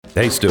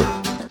Hey, Stu.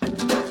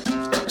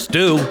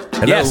 Stu.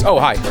 Hello. Yes. Oh,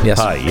 hi. Yes.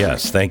 Hi.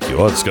 Yes. Thank you.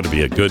 Oh, it's going to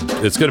be a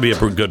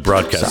good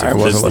broadcast. Sorry,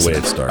 this is the way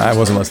it starts. I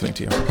wasn't listening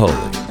to you.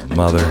 Holy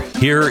mother.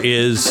 Here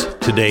is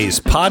today's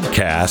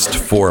podcast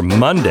for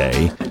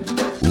Monday.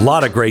 A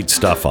lot of great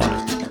stuff on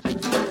it.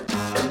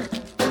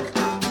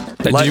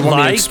 Did you want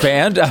me to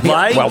expand?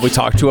 Well, we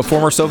talked to a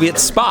former Soviet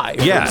spy.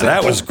 Yeah,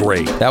 that was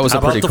great. That was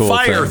a pretty cool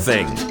thing. How about the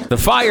fire thing? The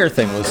fire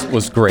thing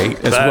was great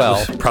as well.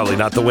 Was probably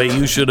not the way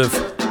you should have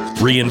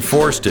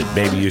reinforced it.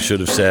 Maybe you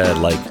should have said,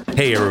 like,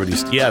 hey,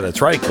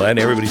 that's right, Glenn.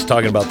 Everybody's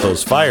talking about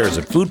those fires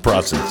at food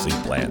processing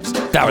plants.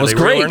 That was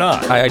great. Real or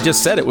not? I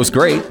just said it was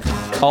great.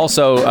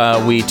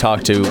 Also, we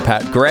talked to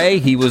Pat Gray.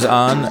 He was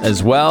on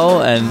as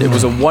well, and it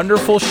was a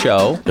wonderful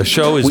show. The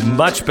show is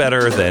much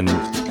better than,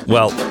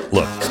 well,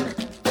 look,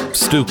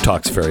 Stu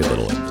talks very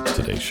little in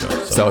today's show.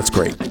 So it's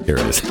great. Here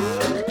it is.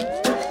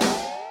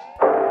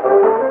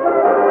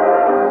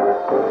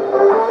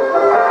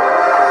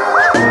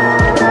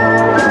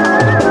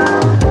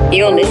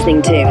 You're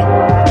listening to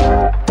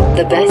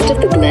the best of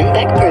the Glenn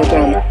Beck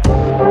program.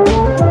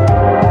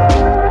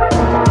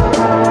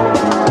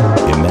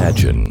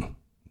 Imagine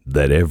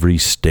that every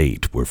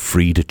state were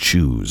free to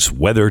choose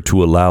whether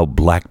to allow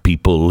black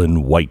people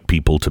and white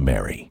people to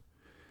marry.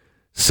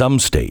 Some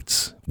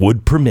states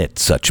would permit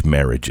such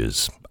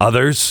marriages.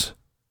 Others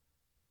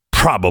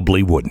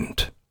probably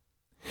wouldn't.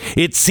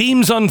 It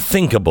seems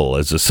unthinkable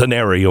as a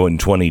scenario in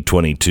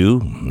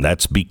 2022.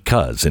 That's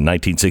because in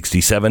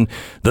 1967,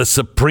 the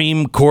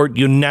Supreme Court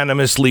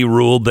unanimously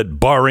ruled that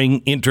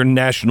barring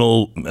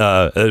interracial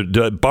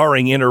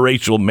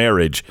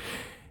marriage,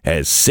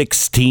 as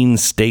 16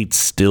 states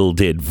still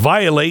did,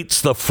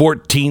 violates the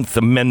 14th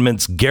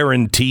Amendment's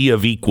guarantee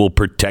of equal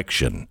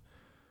protection.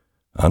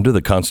 Under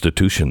the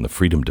Constitution, the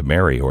freedom to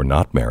marry or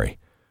not marry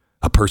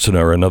a person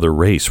or another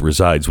race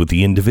resides with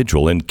the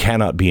individual and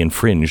cannot be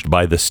infringed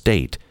by the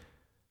state,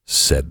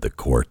 said the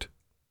court.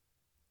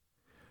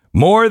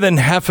 More than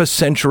half a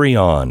century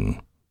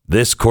on,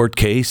 this court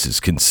case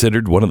is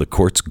considered one of the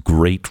court's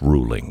great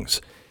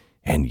rulings,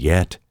 and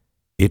yet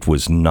it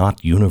was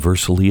not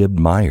universally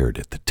admired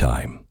at the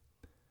time.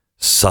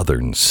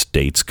 Southern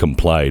states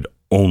complied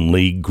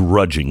only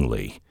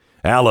grudgingly.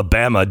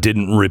 Alabama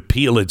didn't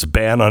repeal its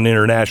ban on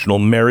international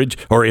marriage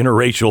or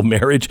interracial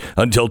marriage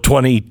until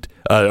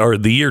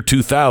the year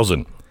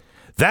 2000.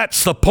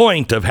 That's the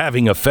point of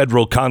having a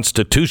federal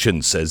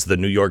constitution, says the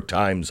New York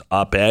Times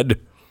op-ed.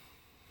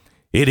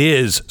 It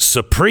is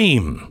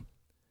supreme.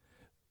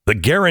 The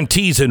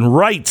guarantees and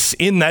rights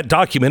in that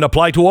document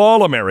apply to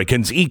all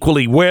Americans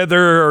equally,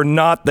 whether or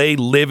not they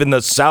live in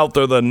the South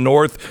or the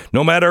North,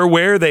 no matter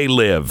where they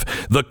live.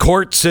 The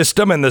court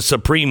system, and the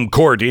Supreme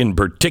Court in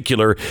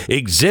particular,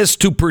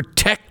 exist to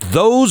protect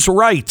those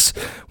rights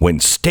when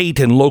state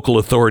and local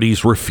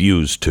authorities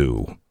refuse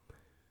to.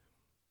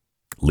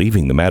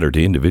 Leaving the matter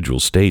to individual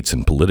states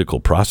and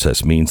political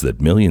process means that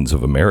millions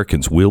of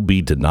Americans will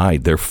be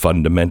denied their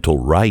fundamental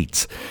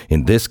rights.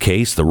 In this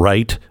case, the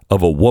right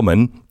of a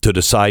woman to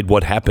decide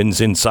what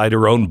happens inside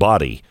her own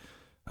body.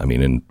 I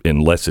mean,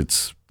 unless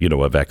it's,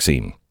 a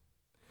vaccine.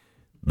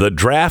 The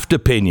draft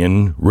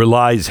opinion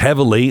relies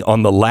heavily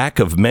on the lack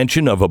of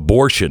mention of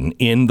abortion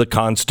in the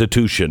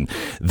Constitution,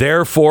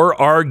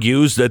 therefore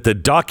argues that the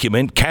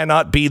document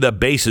cannot be the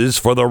basis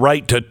for the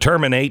right to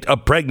terminate a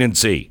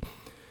pregnancy.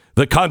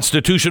 The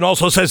Constitution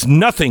also says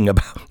nothing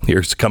about,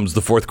 here comes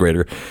the fourth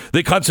grader,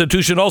 the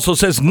Constitution also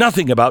says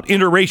nothing about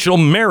interracial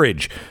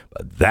marriage.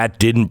 But that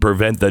didn't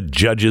prevent the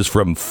judges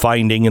from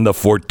finding in the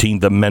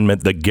 14th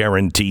Amendment the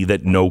guarantee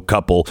that no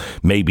couple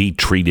may be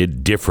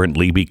treated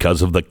differently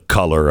because of the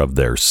color of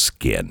their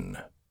skin.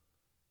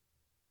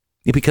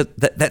 Yeah, because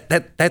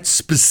that's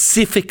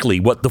specifically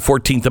what the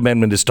 14th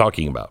Amendment is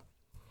talking about.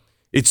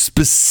 It's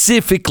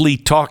specifically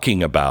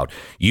talking about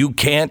you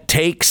can't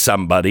take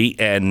somebody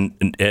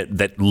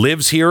that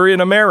lives here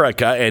in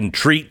America and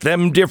treat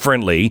them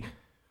differently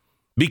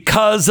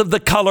because of the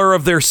color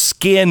of their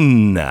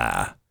skin,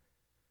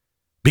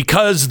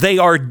 because they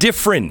are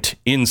different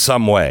in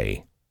some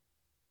way.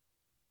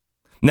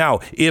 Now,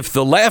 if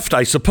the left,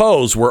 I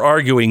suppose, were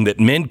arguing that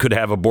men could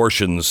have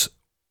abortions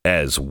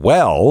as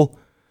well,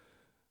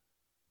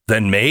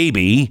 then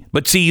maybe.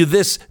 But see,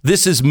 this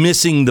is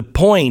missing the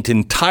point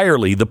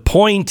entirely. The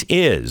point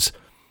is,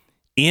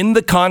 in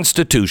the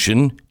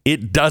Constitution,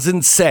 it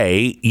doesn't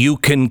say you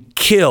can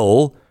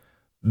kill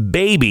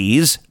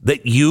babies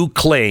that you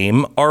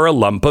claim are a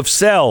lump of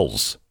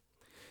cells.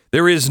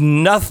 There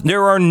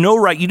are no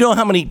right.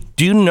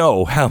 Do you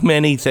know how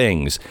many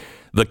things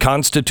the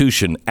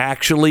Constitution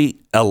actually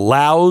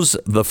allows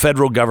the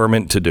federal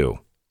government to do?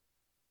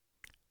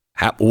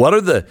 What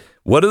are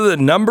the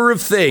number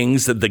of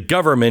things that the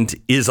government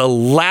is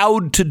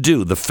allowed to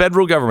do, the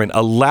federal government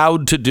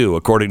allowed to do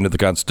according to the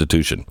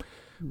Constitution?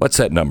 What's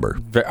that number?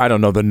 I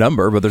don't know the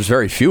number, but there's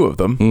very few of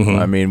them. Mm-hmm.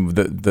 I mean,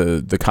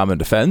 the common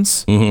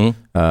defense.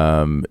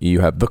 Mm-hmm.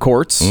 You have the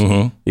courts.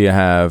 Mm-hmm. You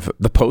have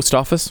the post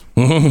office.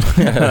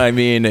 Mm-hmm. I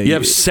mean, you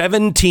have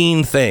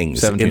 17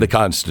 things in the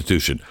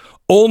Constitution.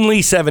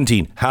 Only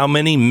 17. How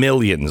many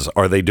millions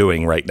are they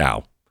doing right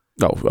now?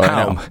 Oh,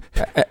 How?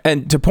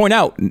 And to point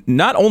out,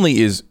 not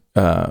only is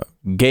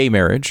gay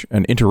marriage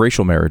and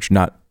interracial marriage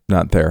not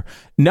there,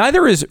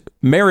 neither is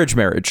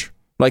marriage.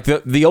 Like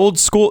the old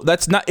school,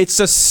 that's not. It's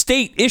a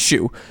state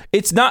issue.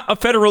 It's not a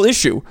federal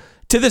issue.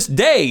 To this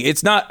day,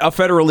 it's not a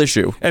federal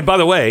issue. And by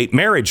the way,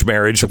 marriage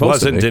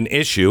wasn't an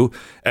issue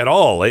at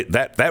all.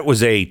 That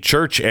was a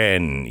church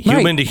and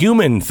human to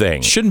human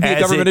thing. Shouldn't be a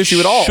government issue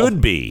at all.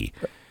 Should be.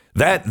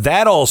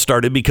 That all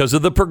started because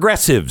of the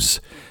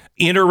progressives.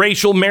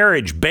 Interracial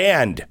marriage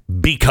banned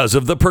because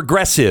of the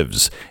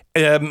progressives.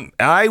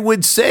 I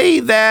would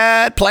say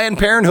that Planned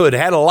Parenthood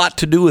had a lot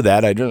to do with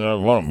that. I just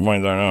want to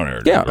point that out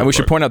here. Yeah, and we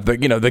should point out that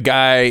the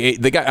guy. I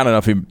don't know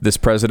if this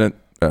president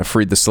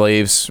freed the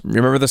slaves.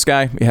 Remember this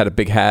guy? He had a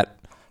big hat,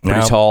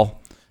 pretty tall.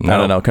 I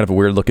don't know, kind of a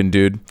weird looking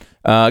dude.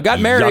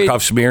 Got married.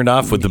 Yakov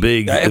Smirnoff with the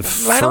big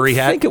furry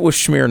hat. I think it was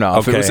Smirnoff.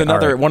 Okay, it was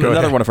another one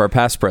of our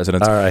past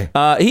presidents. All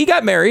right. He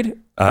got married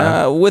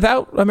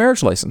without a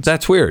marriage license.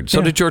 That's weird.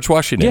 So did George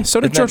Washington. Yeah, so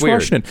did George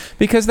Washington.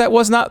 Because that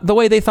was not the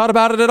way they thought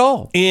about it at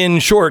all. In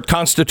short,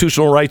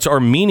 constitutional rights are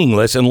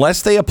meaningless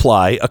unless they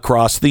apply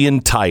across the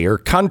entire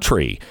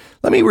country.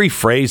 Let me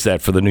rephrase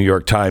that for the New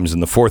York Times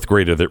and the fourth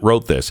grader that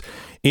wrote this.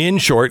 In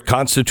short,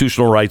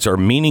 constitutional rights are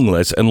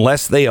meaningless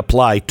unless they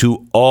apply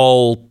to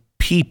all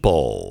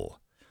people.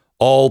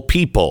 All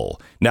people.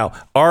 Now,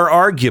 our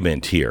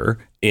argument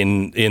here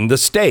in the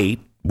state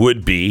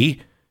would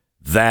be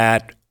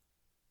that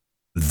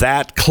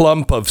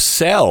clump of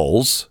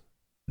cells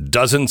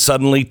doesn't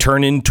suddenly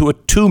turn into a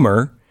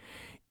tumor.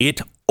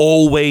 It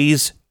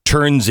always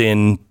turns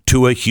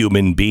into a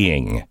human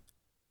being.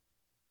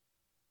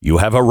 You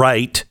have a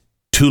right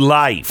to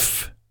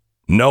life.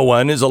 No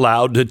one is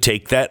allowed to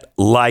take that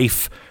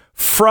life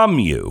from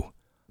you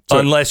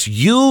unless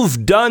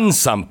you've done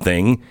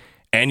something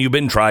and you've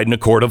been tried in a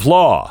court of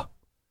law.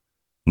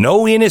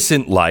 No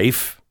innocent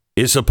life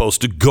is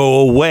supposed to go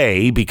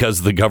away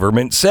because the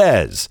government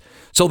says.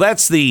 So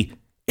that's the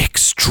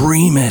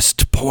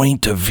extremist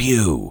point of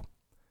view.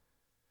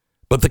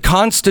 But the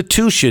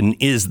Constitution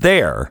is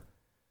there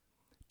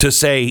to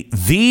say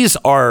these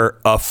are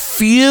a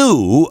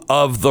few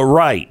of the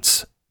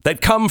rights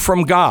that come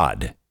from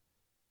God.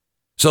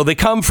 So they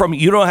come from,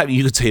 you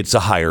could say it's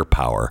a higher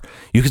power.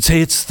 You could say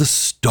it's the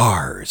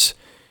stars.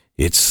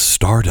 It's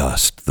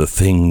stardust, the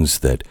things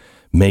that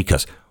make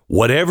us.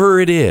 Whatever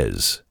it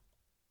is,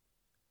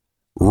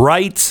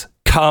 rights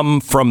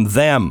come from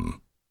them.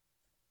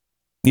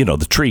 You know,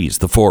 the trees,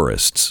 the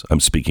forests. I'm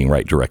speaking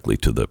right directly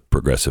to the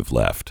progressive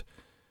left.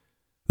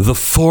 The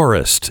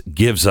forest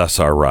gives us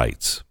our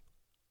rights.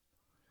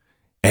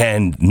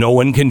 And no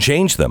one can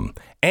change them.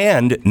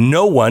 And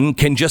no one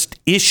can just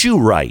issue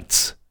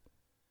rights.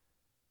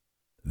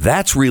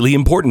 That's really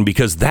important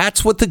because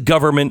that's what the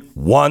government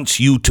wants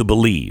you to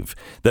believe,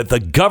 that the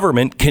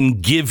government can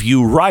give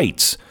you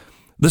rights.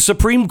 The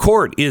Supreme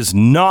Court is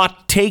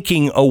not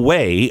taking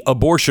away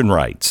abortion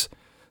rights.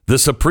 The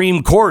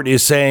Supreme Court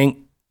is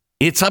saying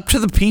it's up to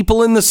the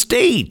people in the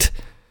state.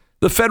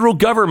 The federal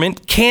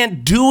government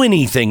can't do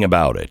anything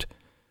about it.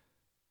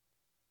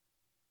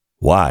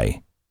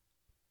 Why?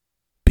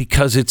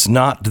 Because it's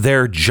not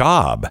their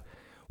job.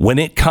 When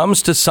it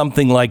comes to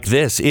something like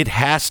this, it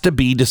has to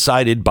be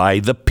decided by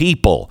the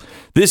people.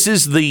 This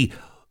is the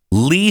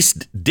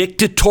least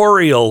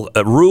dictatorial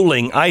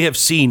ruling I have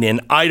seen in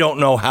I don't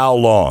know how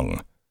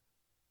long.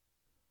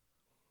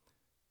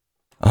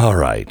 All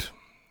right.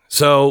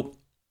 So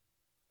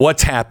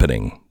what's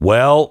happening?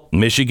 Well,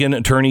 Michigan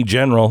Attorney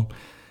General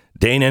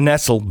Dana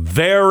Nessel,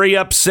 very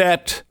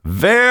upset,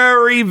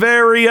 very,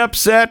 very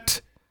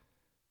upset.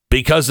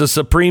 Because the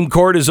Supreme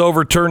Court is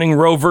overturning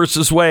Roe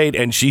versus Wade.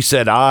 And she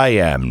said, I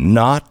am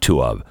not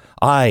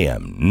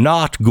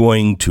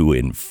going to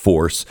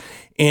enforce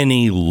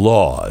any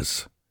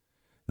laws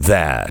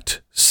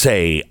that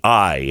say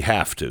I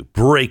have to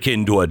break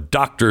into a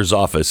doctor's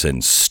office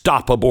and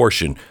stop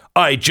abortion.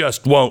 I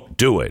just won't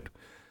do it.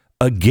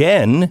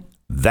 Again,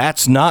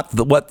 that's not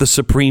what the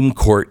Supreme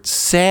Court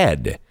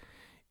said.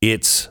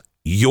 It's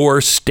your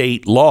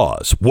state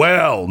laws.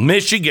 Well,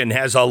 Michigan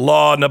has a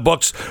law in the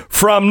books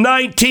from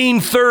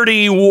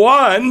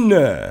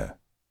 1931.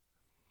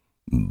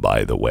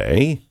 By the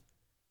way,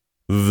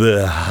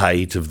 the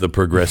height of the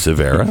progressive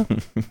era.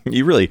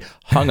 You really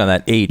hung on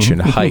that H in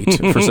height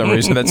for some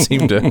reason. That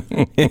seemed to...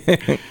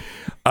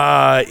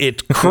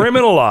 It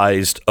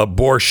criminalized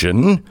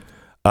abortion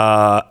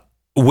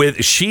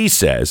she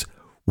says,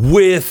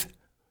 with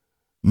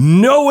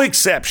no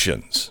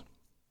exceptions.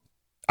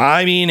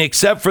 I mean,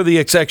 except for the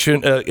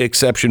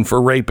exception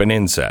for rape and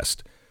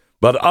incest.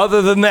 But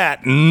other than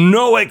that,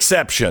 no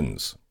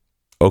exceptions.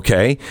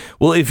 Okay.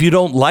 Well, if you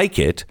don't like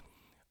it,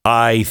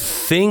 I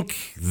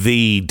think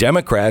the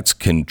Democrats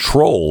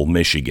control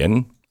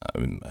Michigan.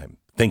 I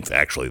think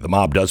actually the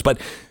mob does, but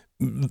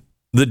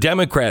the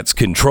Democrats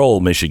control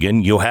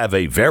Michigan. You have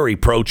a very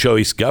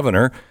pro-choice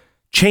governor.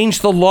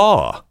 Change the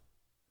law.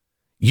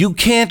 You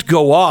can't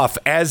go off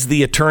as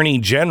the attorney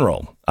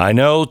general. I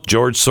know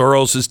George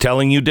Soros is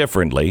telling you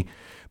differently,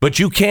 but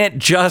you can't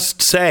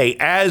just say,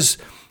 as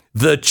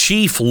the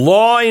chief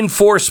law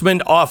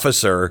enforcement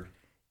officer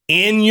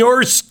in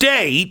your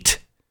state,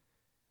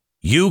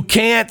 you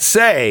can't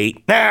say,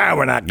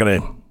 we're not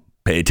going to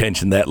pay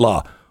attention to that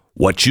law.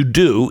 What you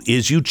do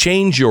is you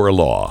change your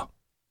law.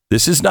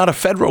 This is not a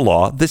federal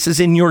law. This is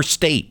in your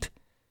state.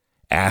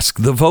 Ask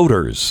the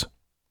voters.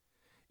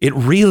 It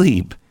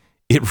really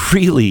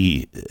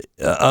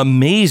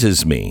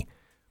amazes me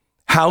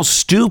how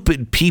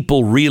stupid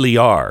people really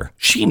are.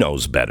 She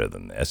knows better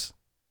than this.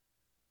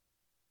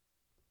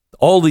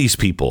 All these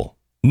people,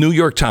 New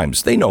York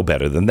Times, they know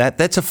better than that.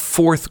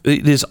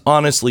 It is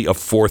honestly a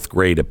fourth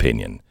grade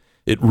opinion.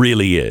 It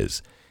really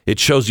is. It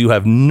shows you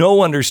have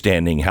no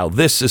understanding how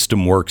this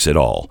system works at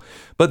all.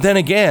 But then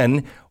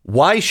again,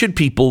 why should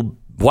people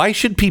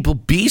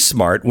be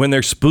smart when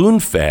they're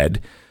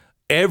spoon-fed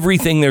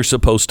everything they're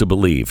supposed to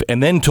believe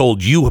and then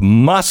told you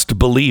must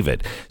believe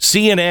it?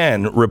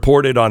 CNN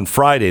reported on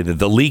Friday that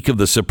the leak of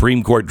the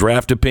Supreme Court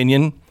draft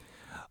opinion,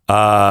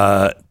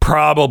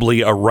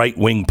 probably a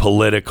right-wing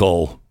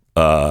political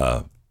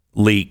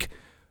leak,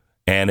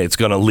 and it's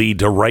going to lead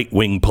to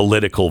right-wing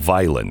political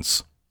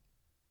violence.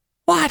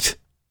 What?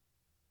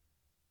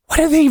 What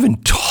are they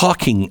even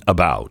talking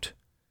about?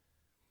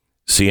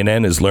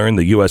 CNN has learned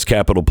the U.S.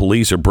 Capitol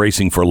Police are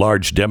bracing for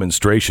large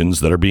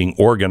demonstrations that are being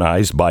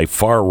organized by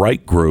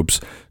far-right groups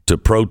to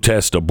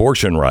protest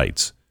abortion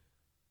rights.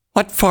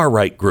 What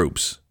far-right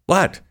groups?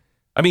 What?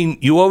 I mean,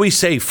 you always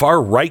say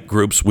far-right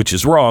groups, which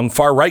is wrong.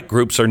 Far-right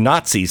groups are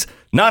Nazis.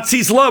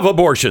 Nazis love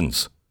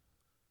abortions.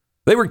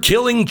 They were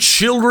killing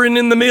children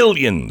in the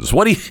millions.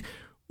 What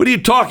are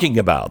you talking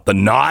about? The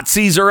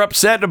Nazis are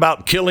upset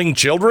about killing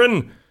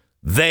children?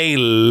 They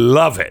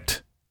love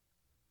it.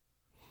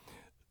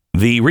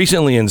 The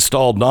recently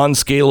installed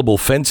non-scalable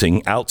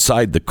fencing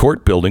outside the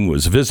court building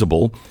was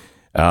visible.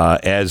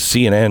 As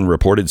CNN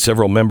reported,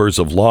 several members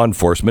of law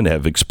enforcement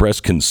have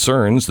expressed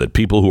concerns that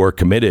people who are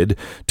committed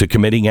to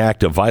committing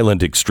act of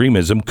violent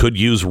extremism could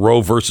use Roe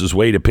versus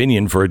Wade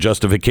opinion for a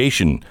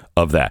justification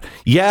of that.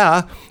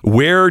 Yeah,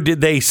 where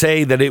did they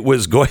say that it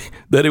was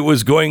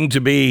going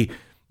to be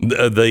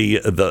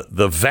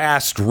the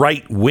vast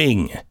right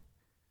wing?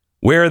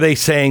 Where are they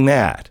saying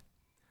that?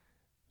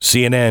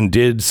 CNN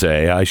did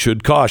say, I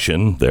should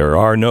caution, there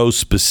are no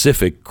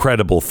specific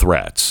credible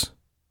threats.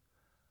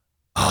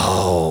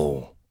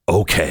 Oh,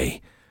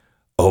 okay.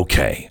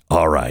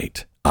 All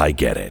right. I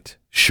get it.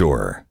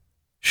 Sure.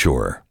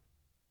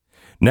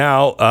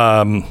 Now,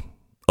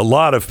 a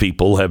lot of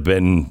people have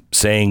been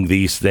saying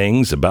these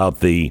things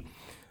about the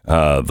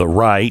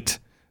right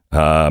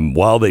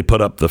while they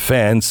put up the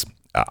fence.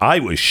 I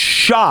was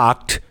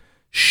shocked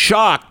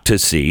to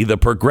see the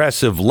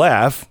progressive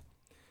left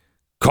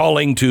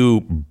calling to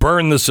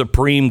burn the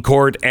Supreme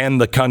Court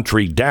and the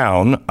country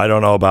down. I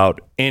don't know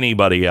about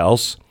anybody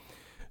else.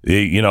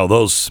 You know,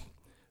 those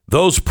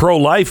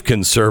pro-life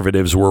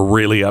conservatives were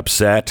really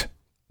upset.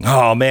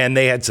 Oh, man,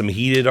 they had some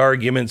heated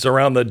arguments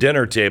around the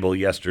dinner table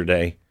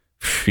yesterday.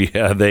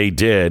 Yeah, they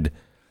did.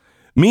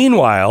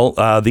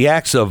 Meanwhile, the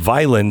acts of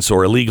violence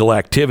or illegal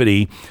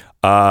activity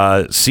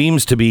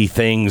seems to be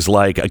things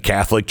like a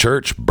Catholic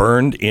church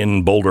burned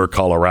in Boulder,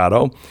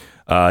 Colorado.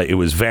 It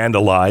was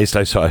vandalized.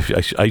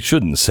 I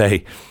shouldn't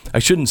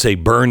say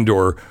burned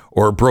or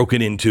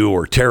broken into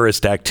or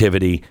terrorist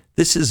activity.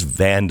 This is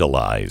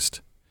vandalized.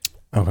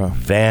 Okay.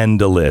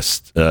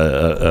 Vandals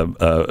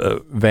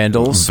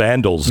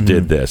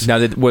did this.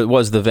 Now,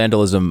 was the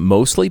vandalism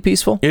mostly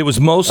peaceful? It was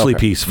mostly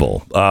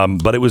peaceful,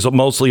 but it was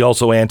mostly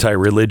also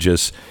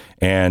anti-religious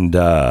and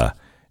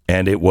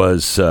it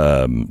was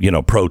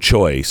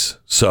pro-choice.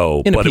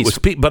 So, it was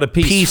a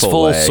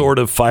peaceful sort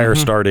of fire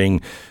starting,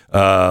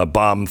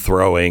 bomb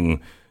throwing,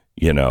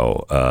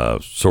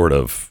 sort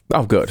of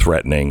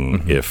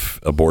threatening if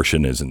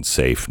abortion isn't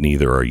safe,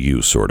 neither are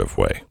you sort of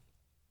way.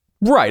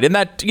 Right, and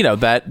that's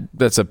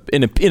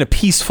in a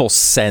peaceful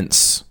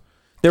sense.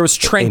 There was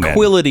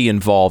tranquility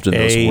involved in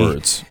those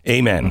words.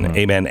 Amen.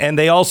 Amen. And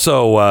they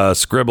also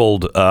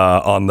scribbled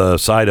on the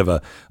side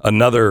of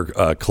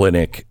another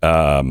clinic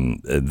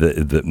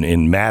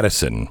in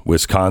Madison,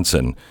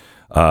 Wisconsin.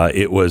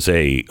 It was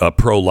a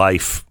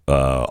pro-life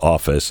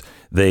office.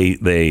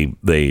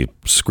 They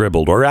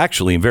scribbled, or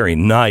actually in very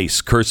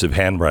nice cursive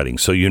handwriting,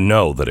 so you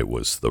know that it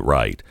was the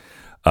right.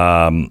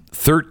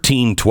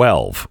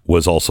 1312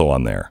 was also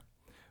on there,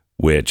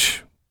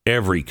 which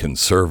every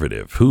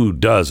conservative who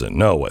doesn't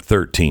know what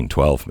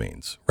 1312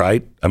 means,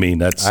 right? I mean,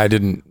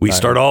 we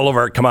start all of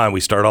our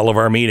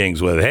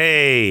meetings with,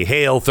 hey,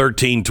 hail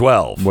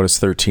 1312. What is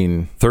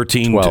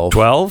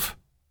 1312?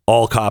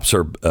 All cops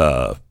are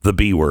the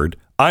B word.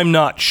 I'm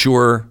not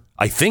sure.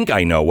 I think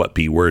I know what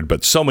B word,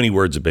 but so many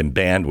words have been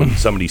banned when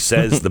somebody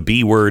says the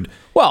B word.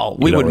 Well,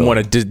 we wouldn't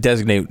want to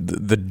designate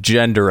the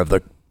gender of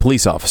the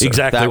police officer.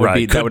 Exactly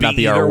right. Could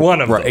be either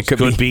one of those. It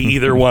could be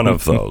either one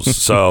of those.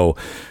 So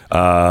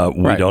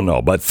we don't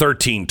know. But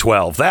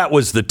 1312, that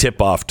was the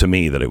tip-off to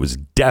me that it was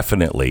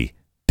definitely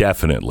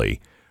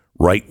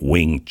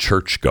right-wing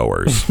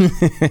churchgoers.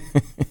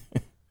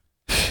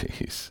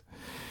 Jeez.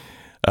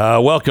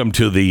 Welcome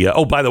to the...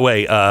 by the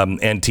way,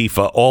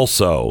 Antifa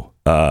also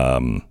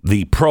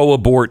The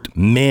pro-abort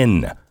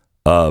men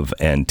of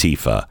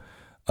Antifa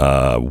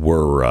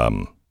were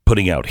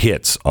putting out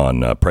hits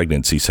on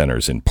pregnancy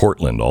centers in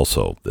Portland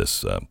also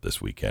this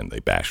weekend. They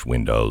bashed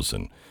windows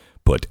and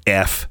put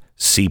F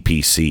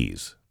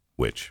CPCs,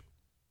 which,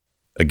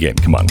 again,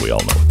 come on, we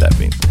all know what that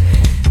means.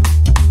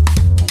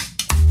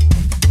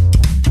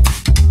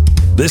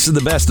 This is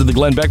the best of the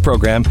Glenn Beck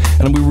program,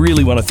 and we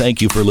really want to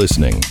thank you for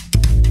listening.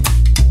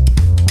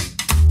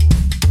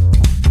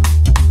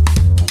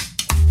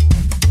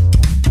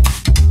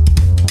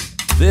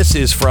 This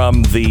is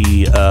from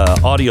the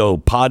audio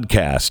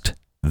podcast,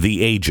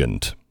 The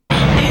Agent.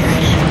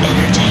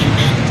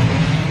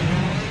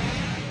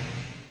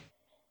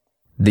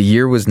 The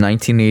year was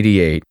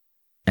 1988,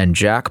 and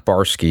Jack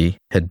Barsky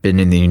had been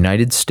in the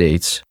United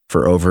States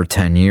for over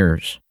 10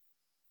 years.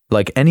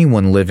 Like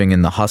anyone living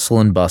in the hustle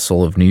and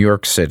bustle of New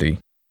York City,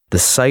 the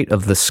sight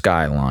of the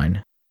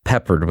skyline,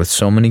 peppered with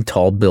so many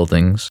tall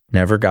buildings,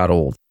 never got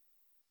old.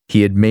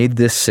 He had made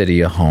this city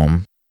a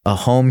home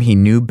he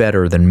knew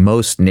better than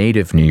most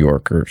native New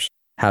Yorkers,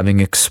 having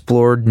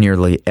explored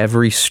nearly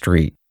every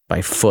street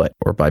by foot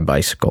or by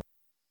bicycle.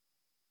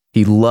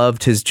 He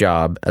loved his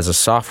job as a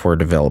software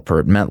developer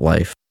at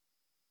MetLife.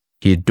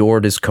 He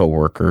adored his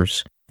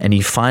coworkers, and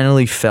he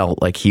finally felt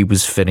like he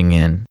was fitting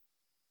in.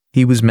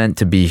 He was meant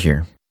to be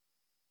here.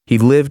 He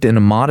lived in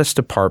a modest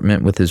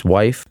apartment with his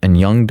wife and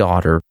young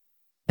daughter,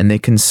 and they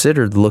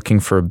considered looking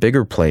for a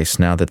bigger place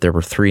now that there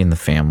were 3 in the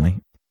family.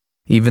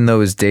 Even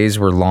though his days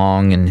were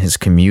long and his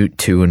commute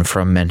to and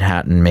from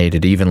Manhattan made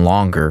it even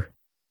longer,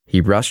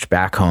 he rushed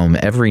back home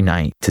every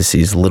night to see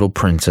his little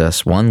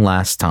princess one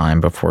last time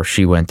before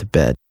she went to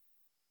bed.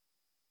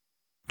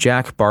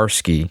 Jack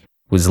Barsky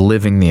was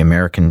living the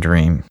American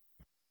dream.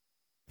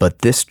 But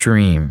this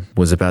dream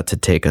was about to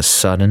take a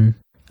sudden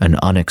and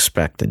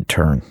unexpected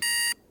turn.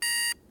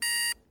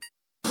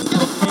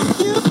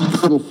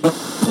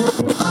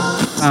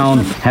 Town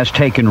has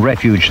taken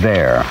refuge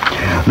there.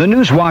 The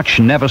news watch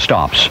never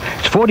stops.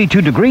 It's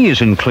 42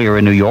 degrees and clear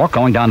in New York,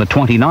 going down to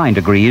 29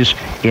 degrees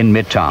in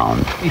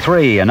Midtown.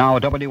 3 and now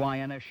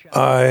WYNS.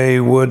 I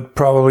would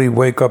probably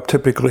wake up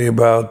typically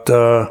about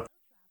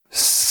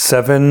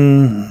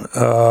 7,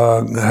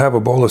 have a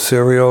bowl of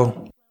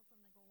cereal,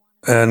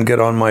 and get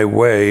on my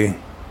way.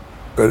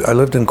 I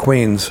lived in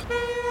Queens.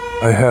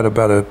 I had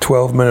about a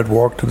 12-minute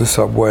walk to the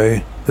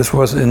subway. This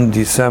was in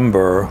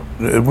December.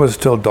 It was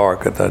still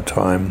dark at that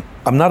time.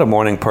 I'm not a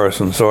morning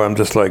person, so I'm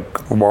just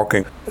like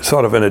walking,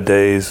 sort of in a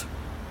daze.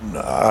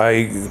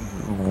 I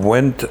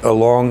went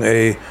along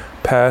a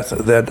path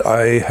that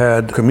I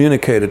had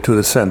communicated to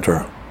the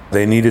center.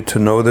 They needed to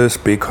know this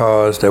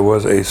because there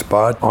was a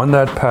spot on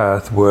that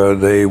path where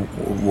they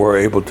were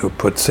able to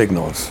put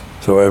signals.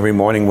 So every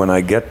morning when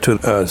I get to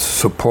a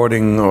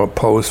supporting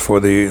post for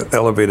the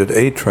elevated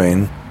A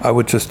train, I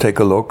would just take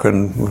a look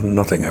and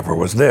nothing ever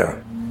was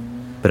there.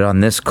 But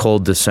on this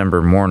cold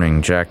December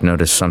morning, Jack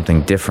noticed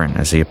something different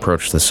as he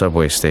approached the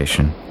subway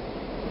station.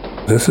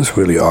 This is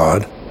really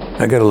odd.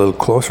 I get a little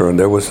closer and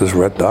there was this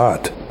red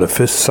dot, the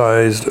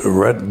fist-sized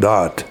red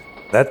dot.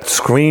 That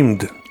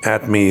screamed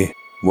at me.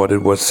 What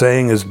it was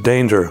saying is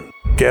danger.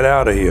 Get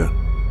out of here.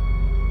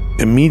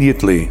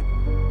 Immediately.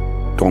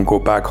 Don't go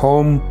back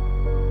home.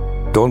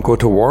 Don't go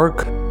to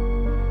work.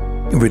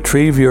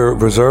 Retrieve your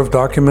reserve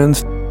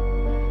documents.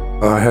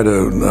 I had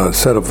a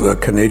set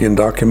of Canadian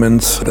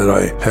documents that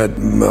I had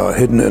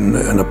hidden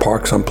in a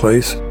park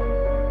someplace,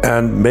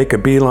 and make a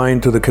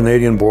beeline to the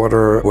Canadian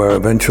border where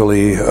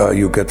eventually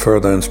you get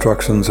further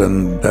instructions,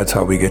 and that's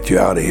how we get you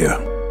out of here.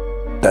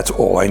 That's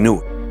all I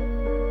knew.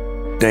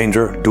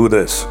 Danger, do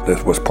this.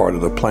 This was part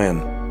of the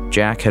plan.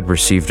 Jack had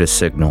received a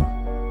signal,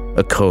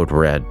 a code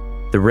red.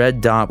 The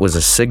red dot was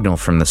a signal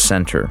from the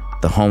center,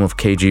 the home of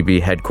KGB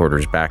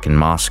headquarters back in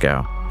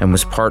Moscow, and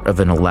was part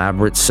of an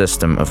elaborate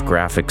system of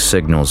graphic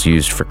signals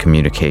used for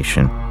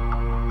communication.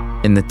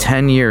 In the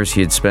 10 years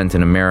he had spent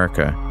in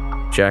America,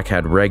 Jack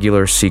had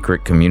regular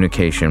secret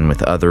communication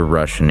with other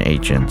Russian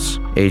agents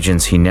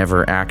he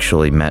never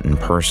actually met in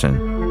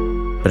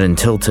person. But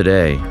until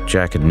today,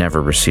 Jack had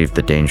never received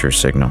the danger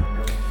signal.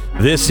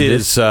 This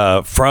is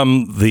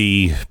from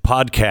the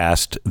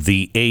podcast,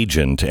 The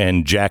Agent,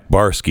 and Jack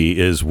Barsky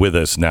is with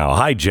us now.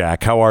 Hi,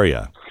 Jack. How are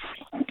you?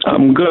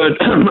 I'm good.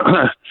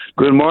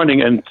 Good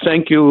morning, and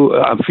thank you.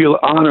 I feel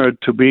honored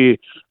to be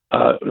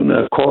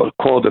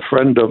called a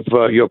friend of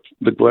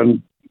the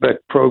Glenn Beck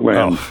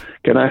program. Oh.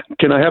 Can I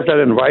have that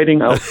in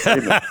writing?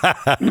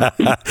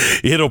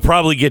 It'll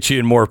probably get you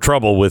in more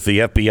trouble with the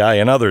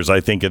FBI and others, I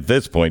think, at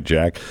this point,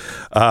 Jack.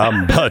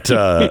 But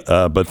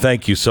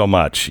thank you so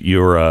much.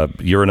 You're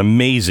an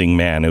amazing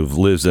man who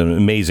lives an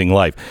amazing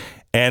life.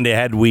 And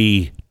had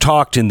we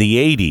talked in the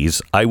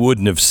 80s, I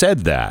wouldn't have said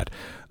that.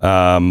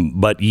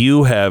 But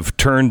you have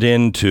turned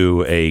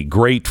into a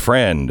great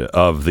friend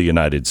of the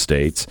United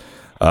States.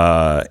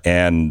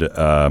 And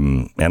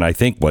I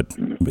think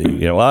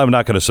I'm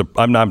not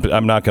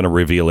going to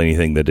reveal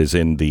anything that is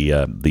in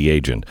the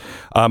agent.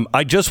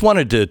 I just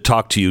wanted to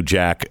talk to you,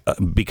 Jack,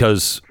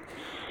 because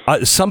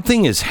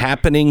something is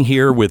happening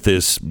here with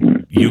this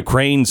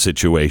Ukraine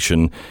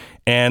situation,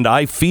 And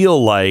I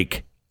feel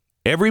like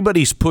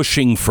everybody's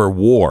pushing for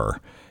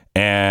war.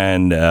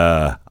 And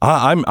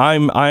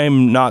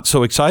I'm not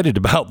so excited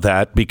about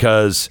that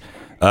because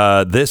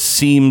this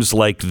seems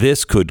like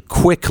this could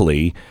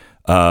quickly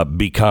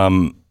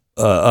become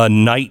a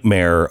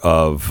nightmare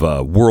of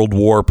World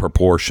War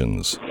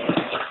proportions.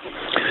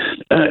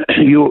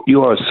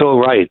 You are so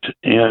right,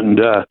 and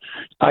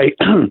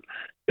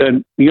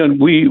and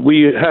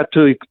we have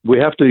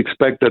to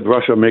expect that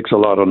Russia makes a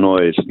lot of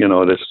noise.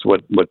 This is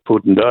what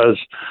Putin does,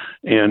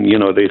 and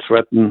they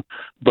threaten.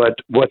 But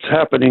what's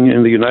happening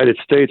in the United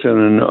States and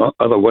in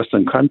other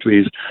Western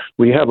countries,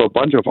 we have a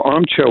bunch of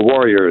armchair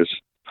warriors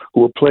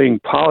who are playing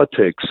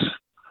politics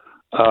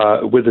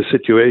with a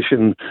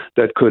situation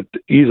that could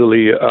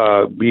easily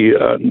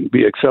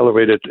be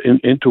accelerated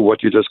into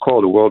what you just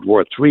called a World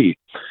War III.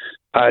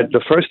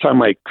 The first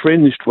time I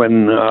cringed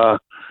when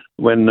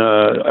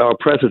our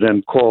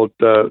president called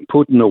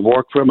Putin a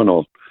war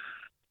criminal.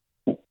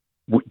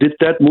 Did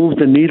that move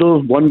the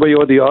needle one way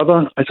or the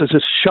other? I said,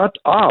 just shut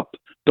up.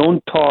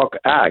 Don't talk,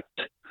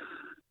 act.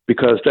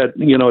 Because that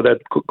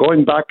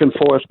going back and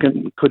forth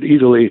could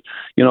easily,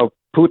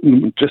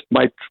 Putin just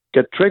might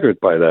get triggered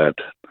by that.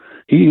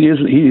 He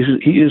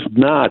is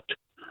not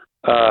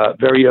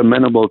very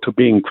amenable to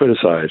being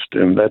criticized,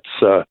 and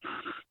that's a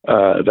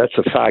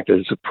fact.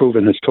 It's a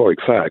proven historic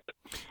fact.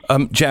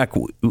 Jack,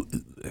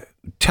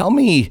 tell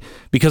me,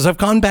 because I've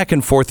gone back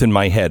and forth in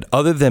my head,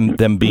 other than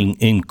them being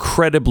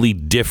incredibly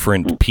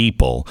different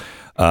people,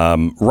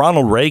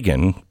 Ronald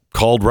Reagan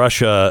called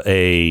Russia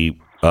an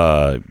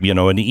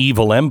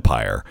evil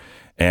empire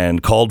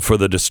and called for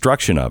the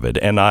destruction of it.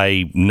 And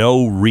I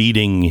know,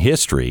 reading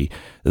history,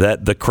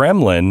 that the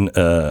Kremlin,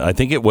 I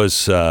think it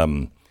was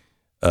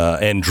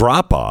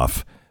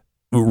Andropov,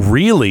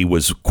 really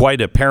was quite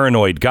a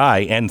paranoid guy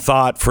and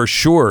thought for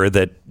sure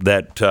that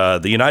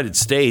the United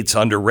States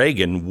under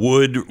Reagan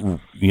would,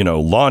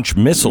 launch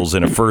missiles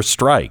in a first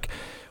strike.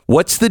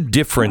 What's the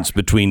difference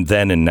between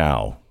then and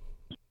now?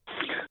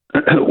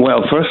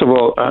 Well, first of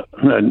all,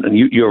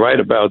 you're right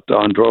about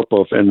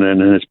Andropov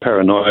and his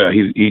paranoia.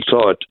 He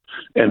saw it,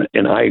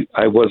 and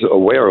I was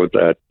aware of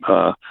that.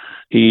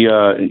 He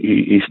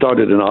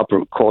started an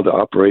opera called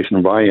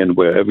Operation Ryan,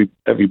 where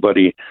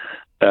everybody.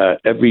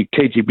 Every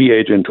KGB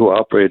agent who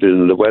operated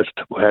in the West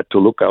had to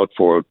look out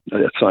for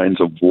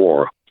signs of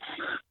war.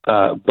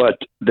 But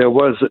there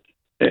was,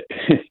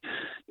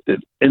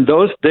 in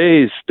those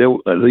days,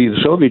 the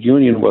Soviet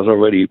Union was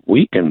already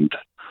weakened,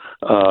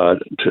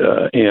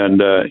 and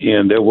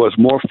there was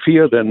more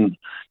fear than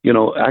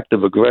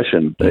active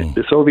aggression.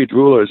 The Soviet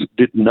rulers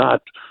did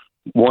not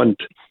want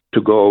to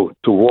go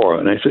to war,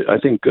 and I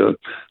think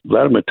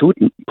Vladimir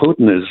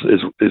Putin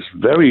is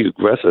very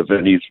aggressive,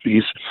 and he's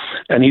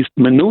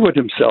maneuvered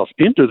himself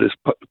into this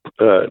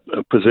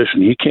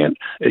position.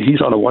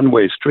 He's on a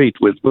one-way street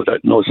with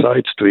no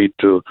side street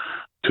to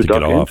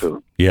duck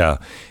into. Yeah,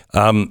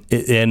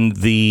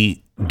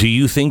 do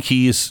you think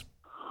he's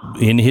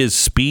in his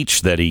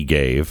speech that he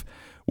gave,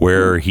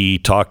 where he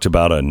talked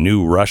about a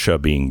new Russia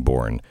being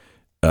born?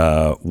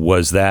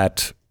 Was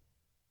that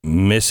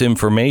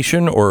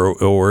misinformation,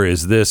 or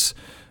is this?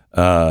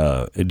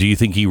 Do you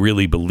think he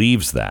really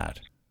believes that?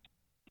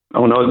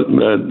 Oh no,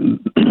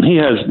 he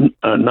has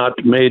not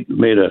made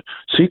a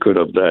secret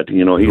of that.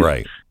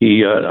 Right.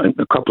 He a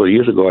couple of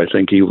years ago, I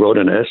think he wrote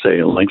a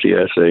lengthy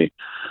essay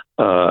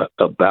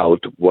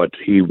about what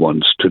he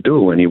wants to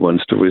do, and he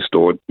wants to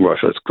restore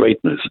Russia's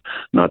greatness,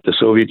 not the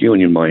Soviet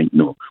Union, mind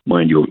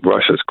you,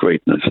 Russia's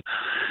greatness.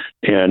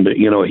 And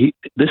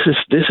this is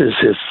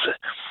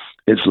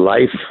his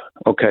life.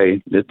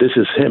 Okay, this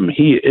is him.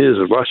 He is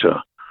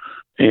Russia,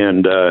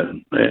 and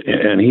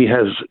he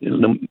has,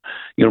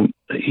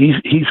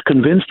 he's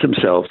convinced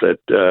himself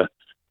that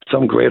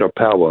some greater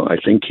power. I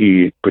think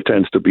he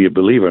pretends to be a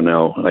believer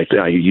now.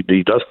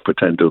 He does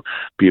pretend to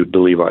be a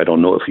believer. I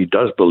don't know if he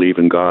does believe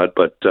in God,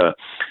 but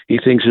he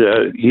thinks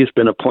he's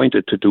been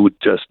appointed to do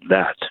just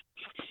that.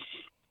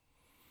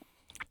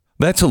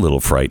 That's a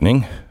little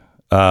frightening.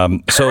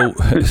 So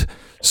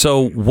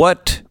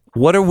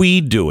what are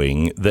we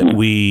doing that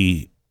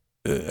we?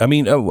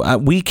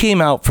 We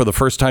came out for the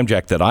first time,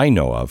 Jack, that I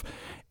know of,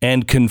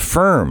 and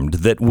confirmed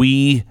that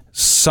we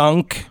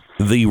sunk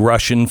the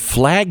Russian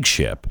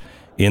flagship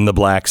in the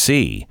Black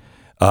Sea,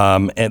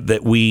 and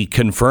that we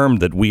confirmed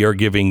that we are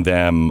giving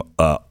them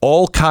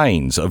all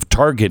kinds of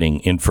targeting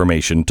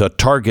information to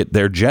target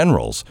their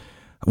generals.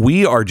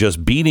 We are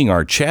just beating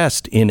our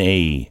chest in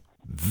a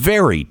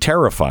very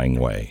terrifying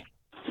way.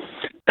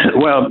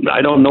 Well,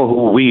 I don't know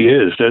who we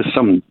is. There's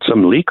some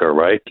leaker,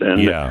 right?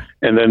 And yeah.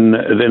 And then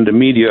the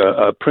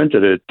media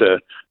printed it.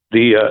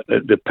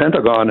 The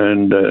Pentagon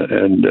and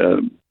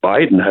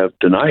Biden have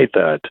denied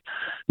that.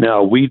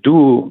 Now we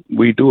do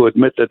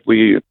admit that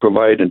we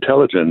provide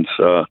intelligence,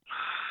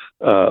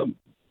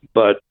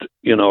 but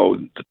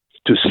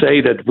to say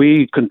that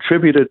we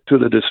contributed to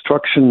the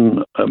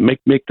destruction,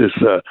 make this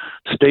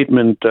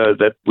statement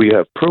that we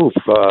have proof.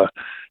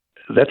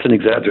 that's an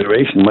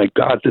exaggeration. My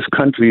God, this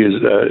country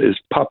is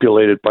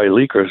populated by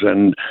leakers,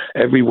 and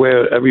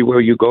everywhere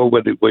you go,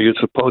 where you're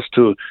supposed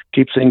to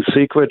keep things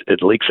secret,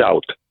 it leaks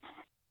out.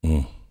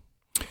 Mm.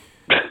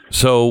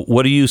 So,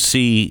 what do you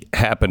see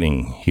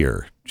happening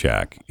here,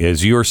 Jack?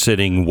 As you're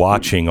sitting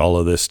watching all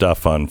of this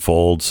stuff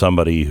unfold,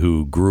 somebody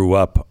who grew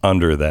up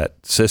under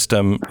that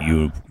system,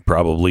 you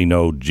probably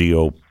know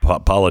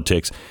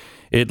geopolitics,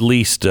 at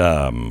least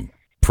from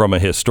a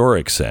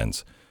historic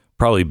sense,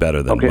 probably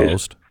better than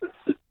most.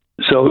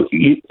 So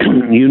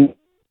you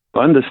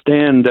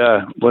understand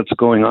what's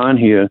going on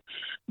here.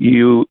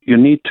 You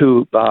need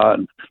to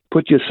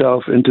put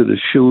yourself into the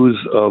shoes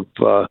of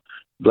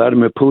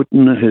Vladimir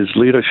Putin, his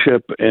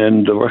leadership,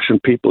 and the Russian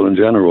people in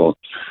general.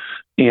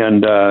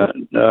 And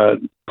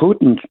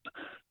Putin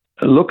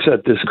looks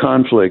at this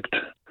conflict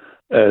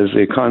as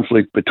a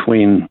conflict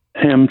between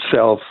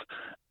himself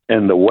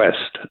and the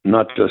West,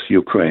 not just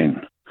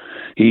Ukraine.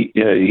 He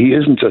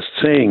isn't just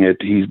saying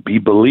it; he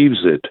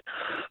believes it,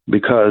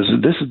 because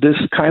this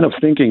kind of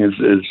thinking is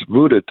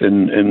rooted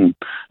in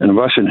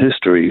Russian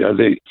history.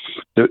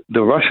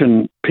 The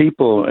Russian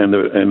people and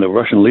the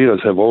Russian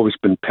leaders have always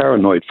been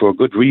paranoid for a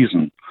good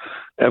reason.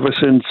 Ever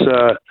since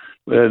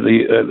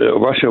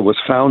Russia was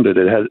founded,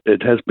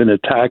 it has been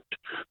attacked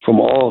from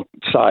all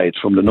sides,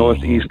 from the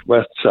north, east,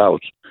 west,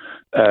 south.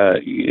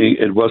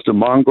 It was the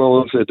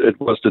Mongols, it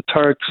was the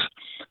Turks,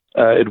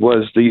 it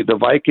was the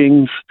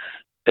Vikings,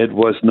 it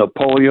was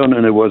Napoleon,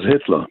 and it was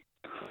Hitler.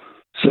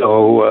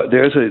 So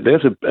there's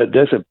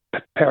a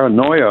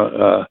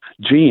paranoia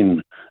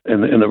gene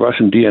in the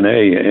Russian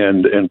DNA,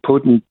 and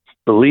Putin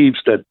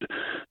believes that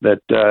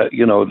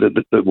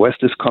the West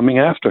is coming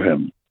after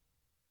him.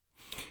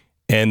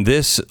 And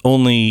this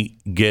only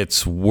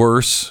gets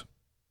worse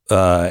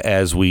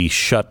as we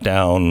shut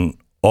down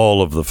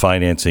all of the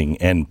financing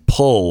and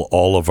pull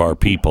all of our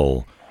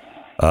people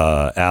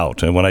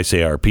out. And when I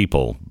say our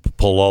people,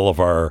 pull all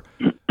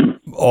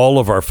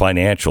of our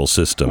financial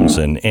systems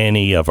and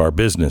any of our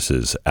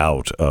businesses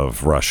out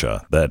of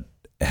Russia. That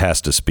has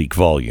to speak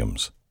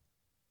volumes.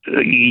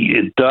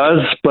 It does,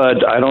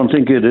 but I don't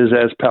think it is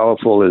as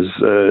powerful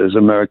as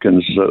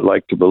Americans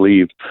like to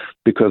believe,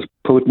 because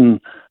Putin,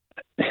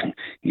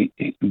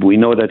 we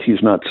know that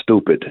he's not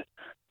stupid.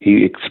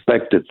 He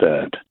expected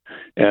that.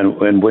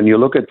 And when you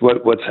look at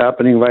what's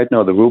happening right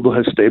now, the ruble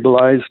has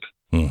stabilized.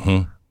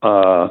 Mm-hmm.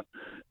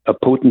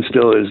 Putin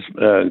still is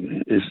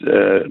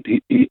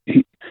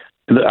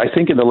I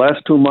think in the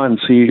last 2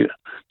 months, he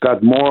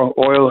got more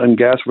oil and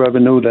gas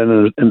revenue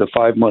than in the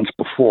 5 months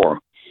before.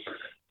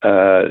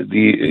 And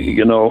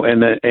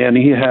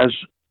he has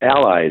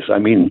allies. I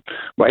mean,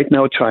 right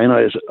now China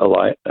is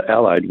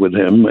allied with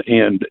him,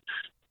 and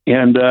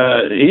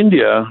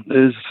India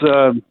is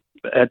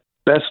at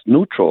best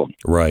neutral.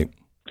 Right.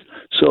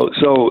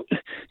 So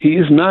he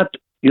is not.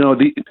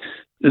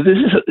 This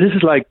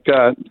is like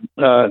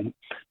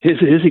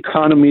his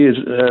economy is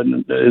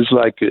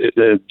like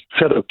a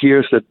set of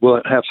gears that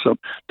will have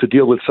to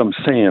deal with some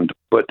sand,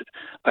 but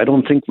I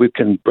don't think we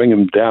can bring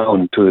him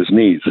down to his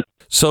knees.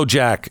 So,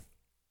 Jack,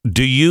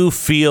 do you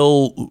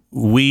feel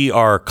we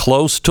are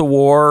close to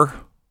war?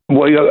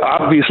 Well, you're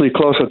obviously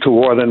closer to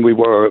war than we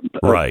were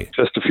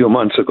just a few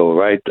months ago,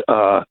 right?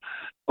 Are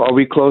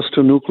we close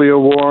to nuclear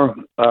war?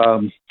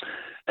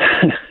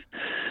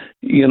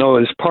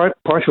 It's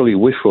partially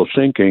wishful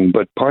thinking,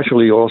 but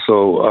partially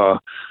also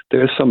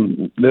there's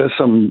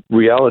some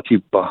reality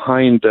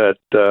behind that.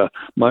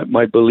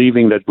 My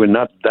believing that we're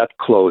not that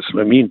close.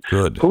 I mean,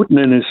 Good.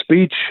 Putin in his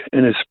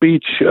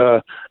speech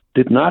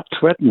did not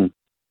threaten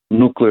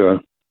nuclear.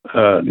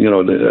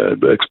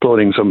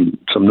 Exploding some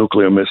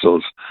nuclear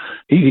missiles.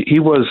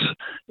 It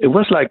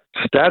was like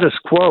status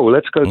quo.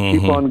 Let's go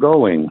keep on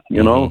going.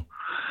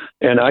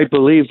 And I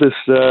believe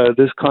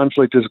this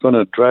conflict is going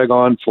to drag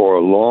on for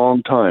a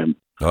long time.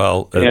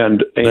 Well,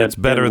 that's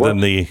better than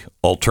the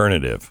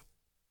alternative.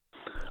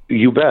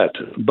 You bet.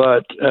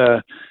 But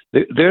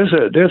there's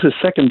a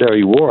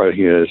secondary war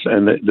here,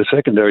 and the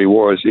secondary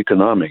war is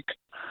economic.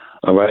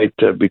 All right,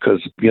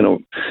 because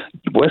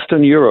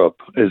Western Europe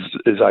is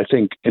I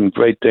think in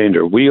great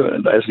danger. We,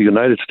 as the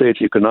United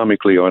States,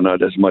 economically are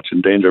not as much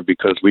in danger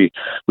because we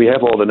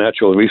have all the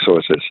natural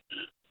resources.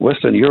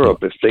 Western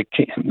Europe, if they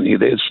can,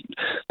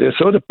 they're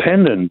so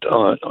dependent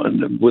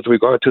on with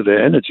regard to their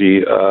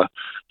energy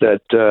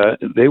that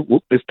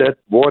if that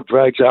war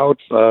drags out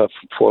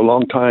for a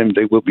long time,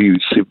 they will be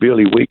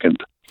severely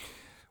weakened.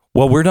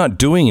 Well, we're not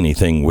doing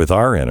anything with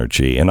our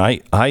energy. And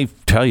I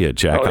tell you,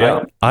 Jack,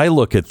 I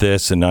look at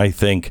this and I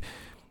think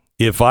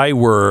if I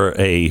were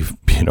a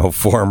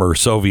former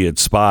Soviet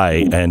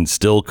spy and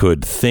still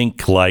could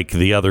think like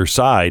the other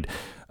side,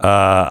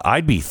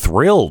 I'd be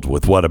thrilled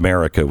with what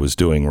America was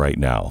doing right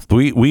now.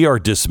 We are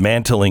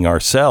dismantling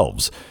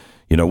ourselves.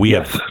 We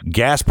have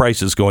gas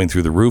prices going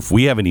through the roof.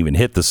 We haven't even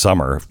hit the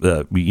summer.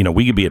 We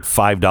could be at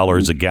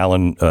 $5 a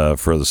gallon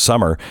for the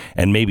summer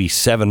and maybe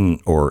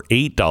 $7 or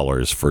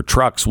 $8 for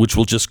trucks, which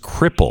will just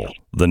cripple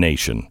the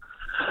nation.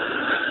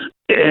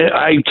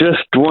 I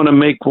just want to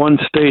make one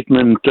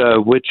statement,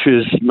 which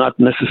is not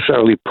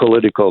necessarily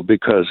political,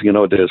 because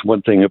there's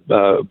one thing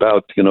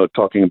about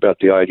talking about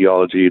the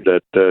ideology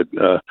that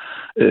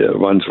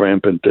runs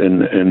rampant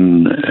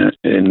in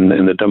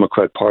the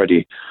Democrat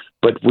Party,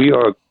 but we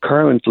are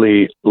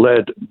currently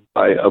led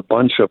by a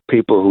bunch of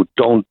people who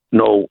don't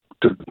know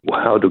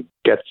how to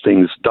get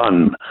things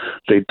done.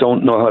 They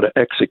don't know how to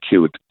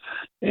execute.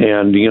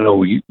 And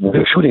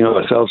we're shooting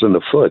ourselves in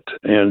the foot.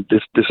 And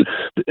that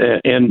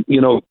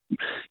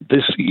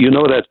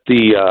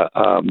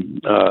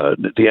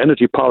the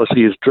energy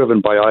policy is driven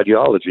by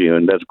ideology,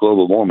 and that's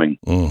global warming.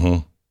 Mm-hmm.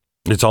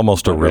 It's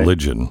almost a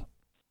religion.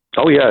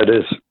 Oh yeah, it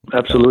is,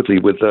 absolutely.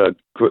 With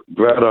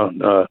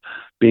Greta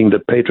being the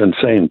patron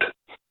saint.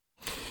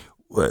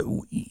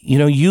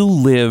 You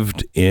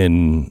lived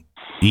in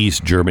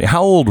East Germany.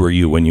 How old were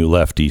you when you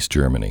left East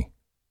Germany?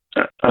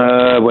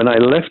 When I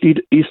left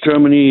East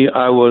Germany,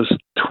 I was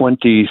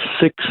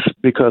 26,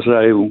 because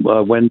I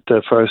went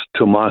first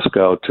to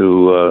Moscow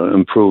to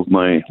improve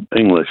my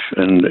English,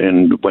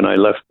 and when I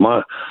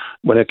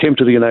came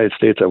to the United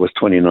States, I was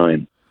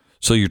 29.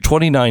 So you're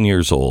 29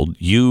 years old.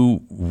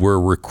 You were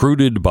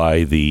recruited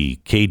by the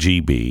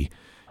KGB.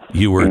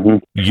 You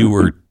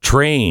were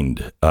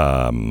trained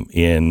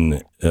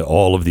in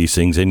all of these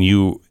things, and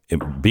you,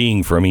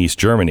 being from East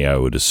Germany, I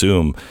would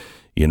assume,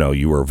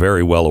 you were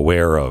very well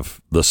aware of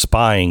the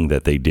spying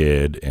that they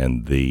did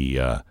and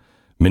the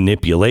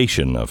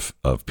manipulation of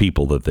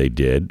people that they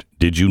did.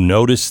 Did you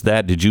notice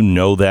that? Did you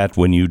know that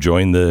when you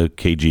joined the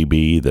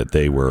KGB, that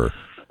they were,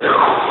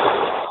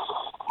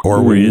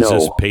 or is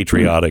this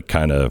patriotic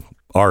kind of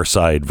our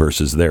side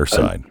versus their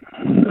side?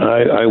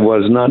 I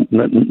was not.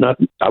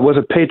 I was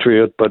a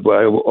patriot, but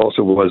I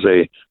also was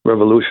a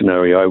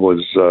revolutionary. I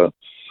was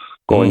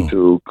going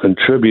to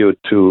contribute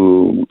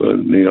to,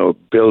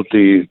 build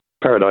the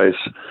paradise,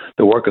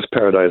 the workers'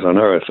 paradise on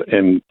earth,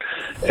 and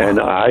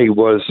I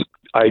was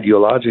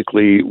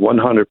ideologically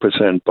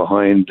 100%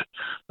 behind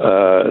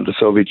the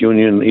Soviet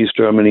Union, East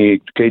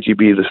Germany,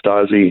 KGB, the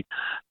Stasi,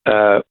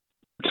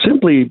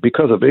 simply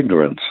because of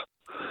ignorance.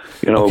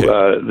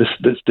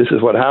 This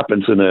is what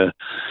happens in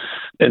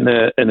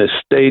a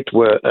state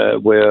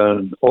where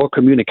all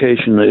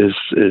communication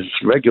is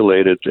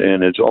regulated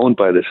and it's owned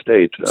by the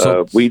state.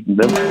 We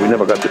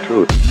never got the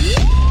truth.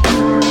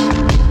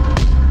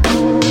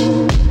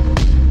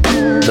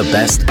 The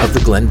best of the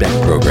Glenn Beck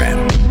program.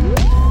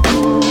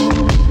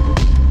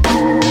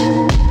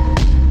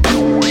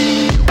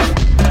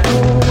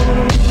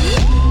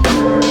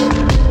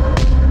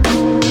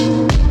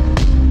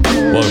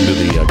 Welcome to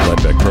the Glenn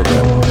Beck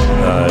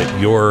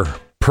program. Your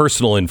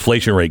personal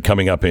inflation rate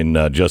coming up in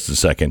just a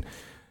second.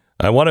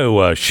 I want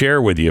to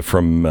share with you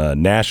from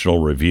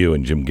National Review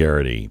and Jim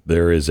Garrity.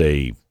 There is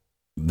a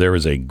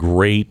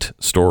great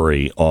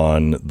story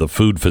on the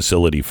food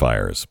facility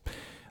fires.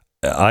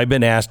 I've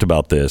been asked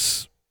about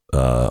this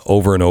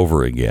over and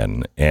over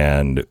again,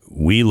 and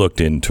we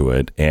looked into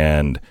it,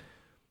 and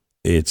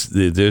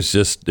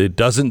it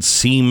doesn't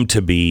seem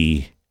to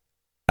be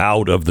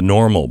out of the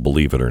normal,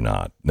 believe it or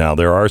not. Now,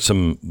 there are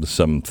some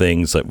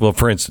things that, well,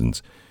 for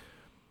instance,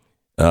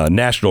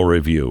 National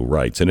Review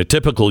writes, in a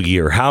typical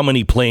year, how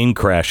many plane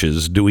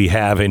crashes do we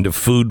have into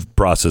food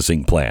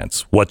processing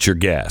plants? What's your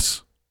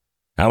guess?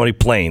 How many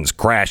planes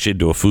crash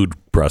into a food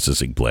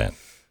processing plant?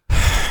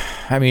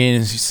 I mean,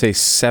 you say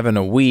 7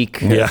 a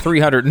week, Yeah.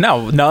 300.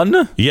 No,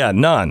 none. Yeah,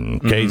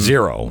 none. Okay,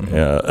 zero.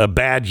 A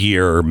bad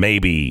year,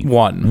 maybe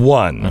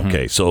One.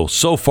 Okay, so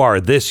far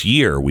this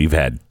year, we've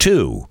had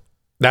 2.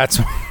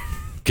 That's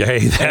Okay,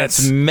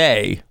 that's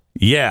May.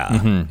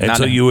 Yeah. And Not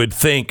so you would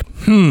think,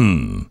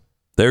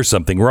 there's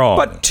something wrong.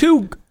 But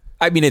 2,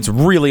 I mean, it's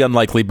really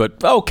unlikely,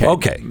 but okay.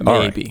 Okay. All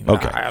right. Maybe.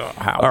 Okay. I don't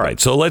know how. All right.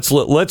 So let's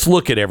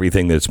look at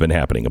everything that's been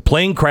happening. A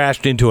plane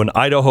crashed into an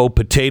Idaho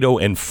potato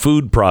and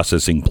food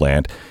processing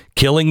plant,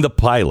 killing the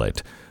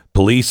pilot.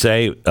 Police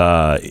say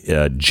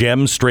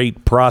Gem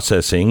Straight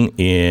Processing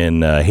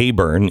in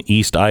Hayburn,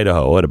 East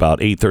Idaho, at about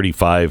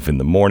 8:35 in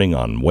the morning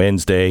on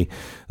Wednesday.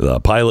 The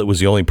pilot was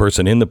the only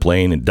person in the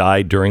plane and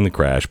died during the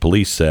crash.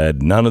 Police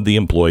said none of the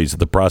employees at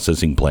the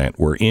processing plant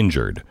were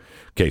injured.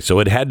 Okay, so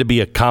it had to be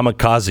a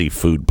kamikaze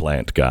food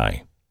plant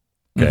guy,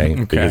 okay,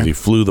 because he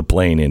flew the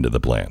plane into the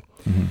plant.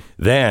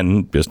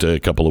 Then, just a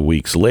couple of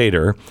weeks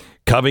later,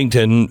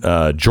 Covington,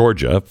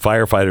 Georgia,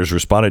 firefighters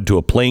responded to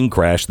a plane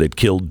crash that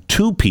killed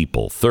 2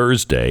 people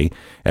Thursday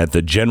at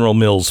the General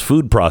Mills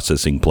food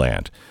processing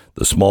plant.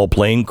 The small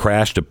plane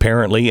crashed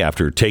apparently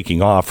after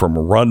taking off from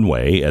a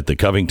runway at the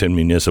Covington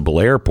Municipal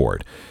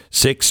Airport.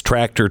 6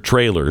 tractor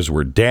trailers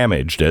were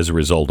damaged as a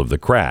result of the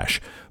crash.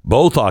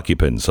 Both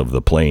occupants of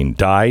the plane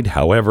died.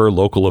 However,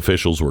 local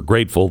officials were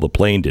grateful the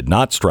plane did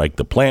not strike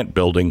the plant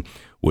building,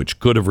 which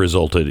could have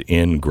resulted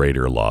in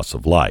greater loss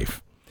of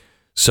life.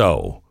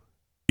 So,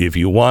 if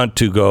you want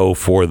to go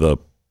for the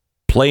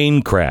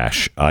plane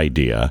crash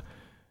idea,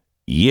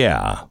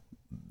 yeah,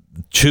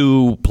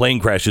 2 plane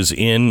crashes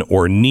in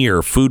or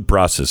near food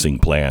processing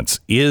plants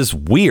is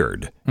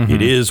weird.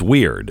 It is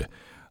weird.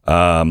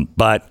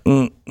 But,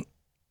 well,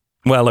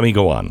 let me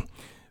go on.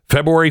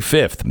 February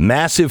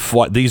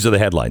 5th, these are the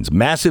headlines.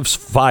 Massive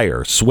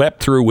fire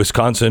swept through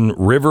Wisconsin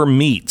River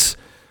Meats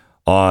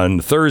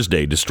on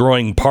Thursday,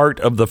 destroying part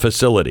of the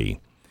facility.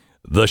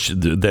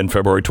 Then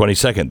February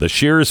 22nd, the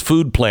Shears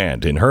food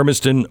plant in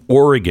Hermiston,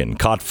 Oregon,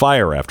 caught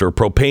fire after a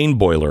propane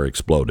boiler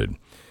exploded.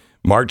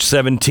 March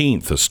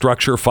 17th, a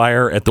structure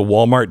fire at the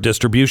Walmart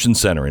distribution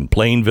center in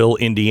Plainville,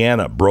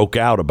 Indiana, broke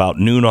out about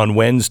noon on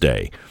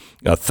Wednesday.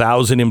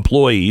 1,000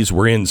 employees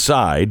were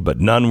inside, but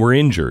none were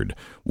injured.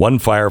 One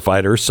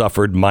firefighter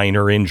suffered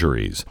minor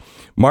injuries.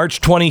 March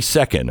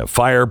 22nd, a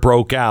fire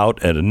broke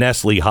out at a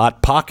Nestle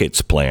Hot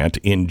Pockets plant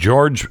in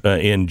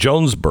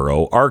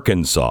Jonesboro,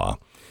 Arkansas.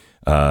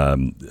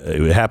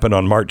 It happened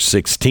on March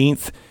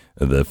 16th.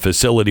 The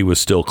facility was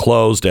still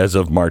closed as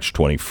of March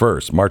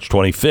 21st. March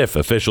 25th,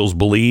 officials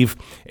believe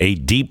a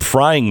deep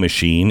frying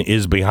machine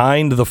is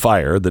behind the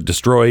fire that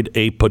destroyed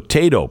a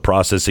potato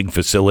processing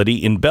facility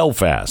in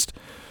Belfast.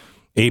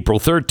 April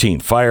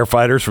 13th,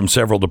 firefighters from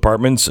several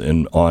departments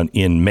in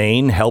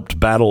Maine helped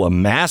battle a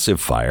massive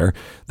fire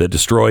that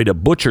destroyed a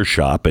butcher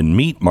shop and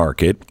meat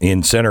market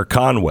in Center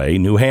Conway,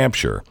 New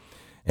Hampshire.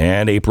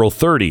 And April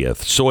 30th,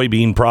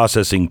 soybean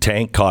processing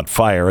tank caught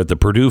fire at the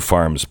Purdue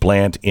Farms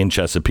plant in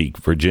Chesapeake,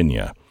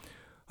 Virginia.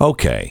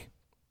 Okay.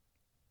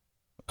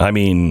 I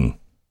mean,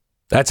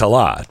 that's a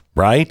lot,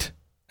 right?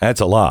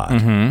 That's a lot.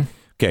 Mm-hmm.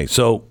 Okay,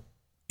 so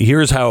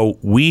here's how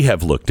we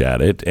have looked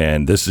at it,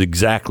 and this is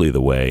exactly the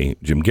way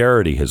Jim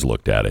Garrity has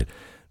looked at it.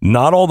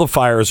 Not all the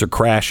fires or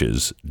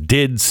crashes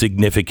did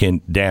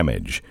significant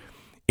damage.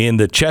 In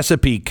the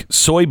Chesapeake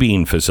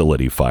soybean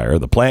facility fire,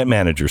 the plant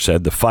manager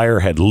said the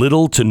fire had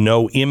little to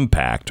no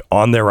impact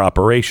on their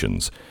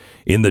operations.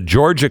 In the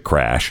Georgia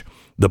crash,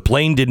 the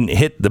plane didn't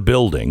hit the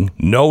building,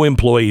 no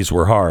employees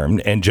were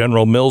harmed, and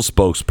General Mills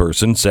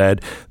spokesperson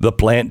said the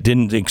plant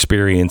didn't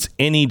experience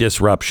any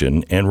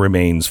disruption and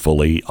remains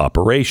fully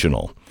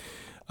operational.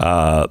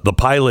 The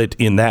pilot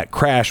in that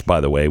crash,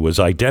 by the way, was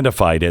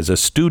identified as a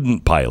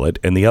student pilot,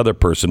 and the other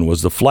person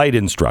was the flight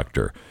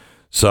instructor.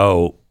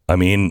 So, I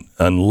mean,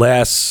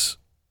 unless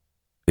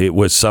it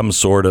was some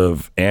sort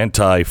of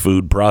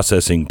anti-food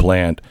processing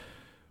plant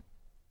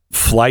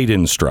flight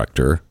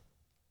instructor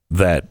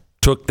that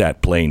took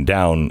that plane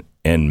down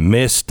and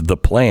missed the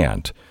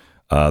plant,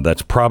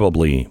 that's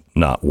probably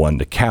not one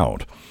to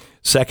count.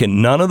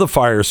 Second, none of the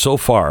fires so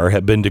far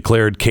have been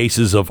declared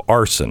cases of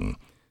arson.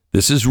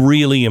 This is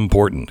really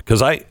important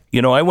because I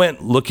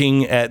went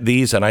looking at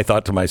these and I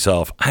thought to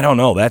myself, I don't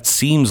know, that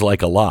seems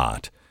like a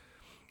lot.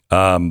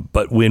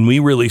 But when we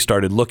really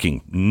started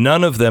looking,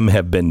 none of them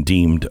have been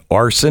deemed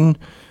arson.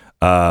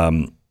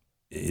 And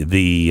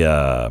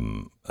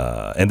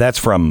that's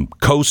from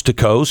coast to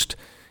coast.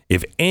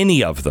 If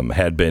any of them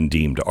had been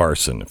deemed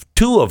arson, if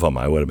two of them,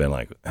 I would have been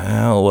like,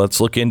 well, let's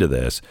look into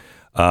this.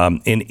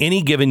 In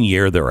any given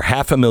year, there are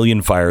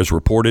 500,000 fires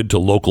reported to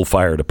local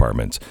fire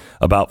departments.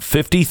 About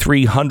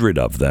 5,300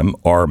 of them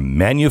are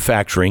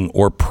manufacturing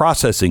or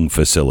processing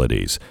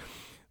facilities.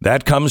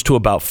 That comes to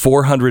about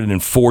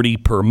 440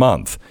 per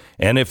month.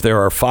 And if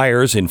there are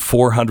fires in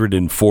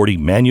 440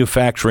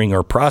 manufacturing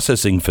or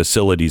processing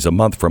facilities a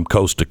month from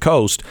coast to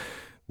coast,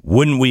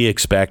 wouldn't we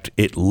expect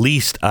at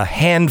least a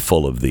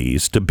handful of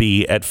these to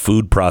be at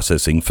food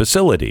processing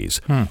facilities?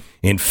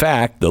 In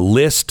fact, the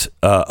list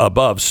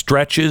above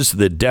stretches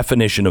the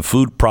definition of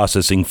food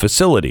processing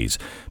facilities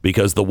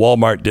because the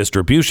Walmart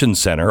distribution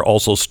center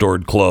also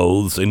stored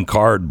clothes and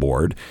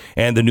cardboard,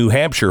 and the New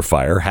Hampshire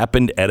fire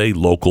happened at a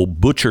local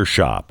butcher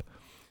shop.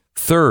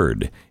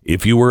 Third,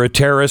 if you were a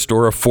terrorist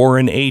or a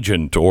foreign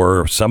agent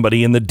or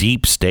somebody in the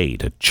deep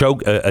state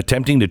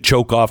attempting to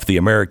choke off the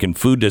American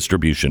food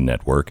distribution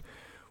network,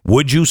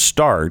 would you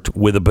start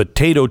with a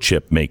potato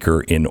chip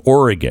maker in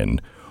Oregon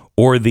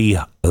or the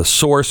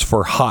source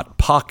for Hot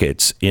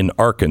Pockets in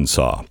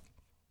Arkansas?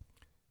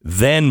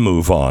 Then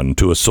move on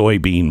to a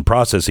soybean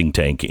processing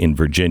tank in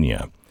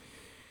Virginia.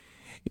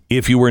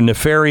 If you were a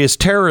nefarious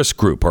terrorist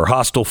group or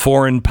hostile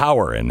foreign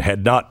power and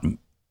had not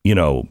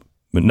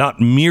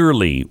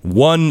merely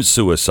one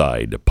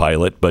suicide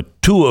pilot,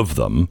 but two of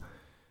them,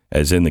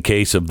 as in the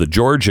case of the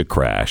Georgia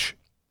crash,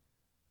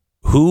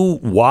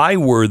 why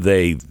were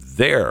they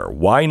there?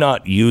 Why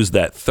not use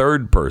that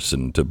third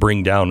person to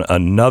bring down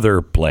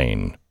another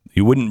plane?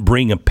 You wouldn't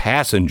bring a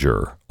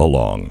passenger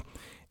along.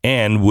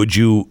 And would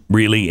you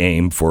really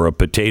aim for a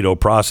potato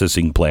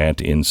processing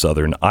plant in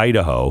southern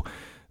Idaho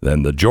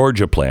than the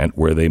Georgia plant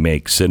where they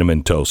make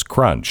Cinnamon Toast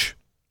Crunch?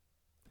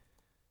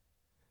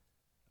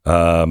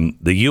 The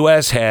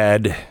U.S.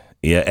 had,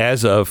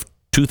 as of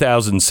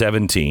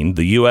 2017,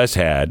 the U.S.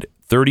 had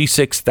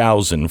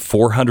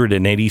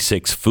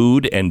 36,486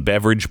 food and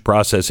beverage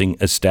processing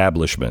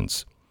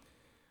establishments.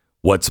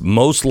 What's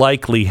most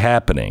likely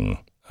happening,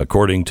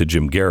 according to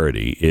Jim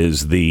Garrity,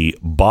 is the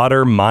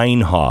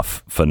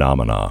Baader-Meinhof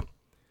phenomena.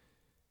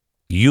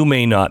 You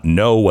may not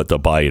know what the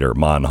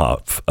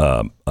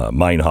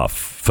Baader-Meinhof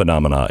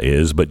phenomena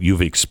is, but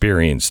you've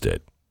experienced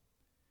it.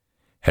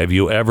 Have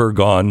you ever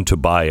gone to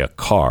buy a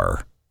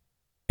car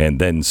and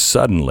then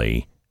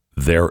suddenly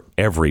they're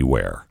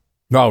everywhere?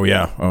 Oh,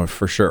 yeah. Oh,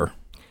 for sure.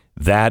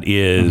 That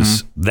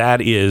is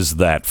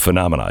that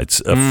phenomenon.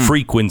 It's a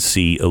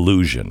frequency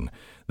illusion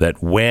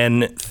that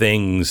when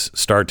things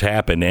start to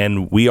happen,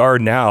 and we are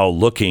now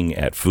looking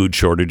at food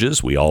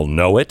shortages, we all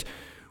know it.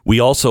 We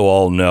also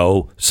all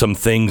know some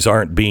things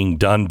aren't being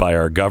done by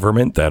our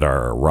government that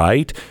are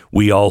right.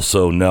 We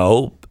also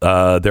know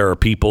there are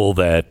people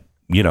that,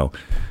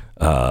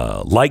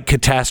 like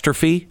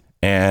catastrophe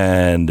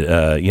and,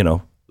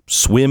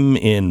 swim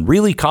in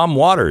really calm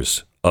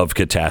waters of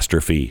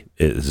catastrophe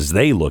as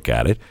they look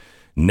at it,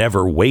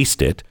 never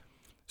waste it.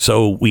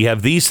 So we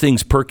have these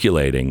things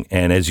percolating,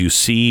 and as you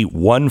see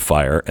one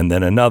fire and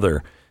then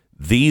another,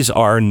 these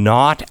are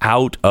not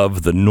out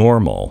of the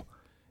normal,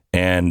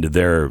 and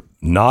they're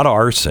not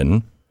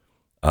arson,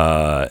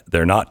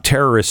 they're not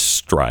terrorist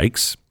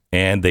strikes,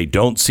 and they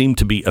don't seem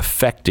to be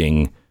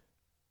affecting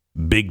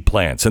big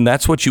plants. And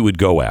that's what you would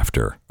go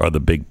after, are the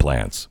big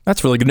plants.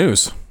 That's really good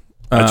news.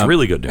 That's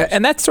really good news.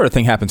 And that sort of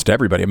thing happens to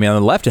everybody. I mean,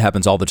 on the left, it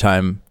happens all the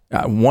time.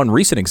 One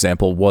recent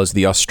example was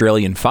the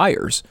Australian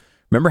fires.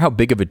 Remember how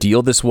big of a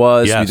deal this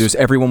was? Yes.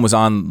 Everyone was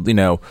on,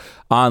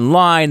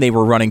 online. They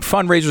were running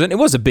fundraisers, and it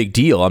was a big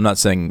deal. I'm not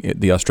saying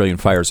the Australian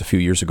fires a few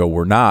years ago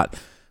were not,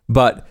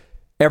 but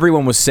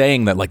everyone was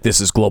saying that, like,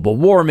 this is global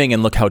warming,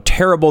 and look how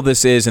terrible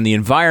this is, and the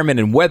environment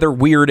and weather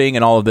weirding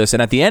and all of this.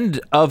 And at the end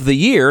of the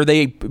year,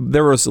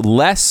 there was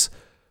less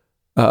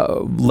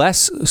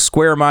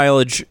square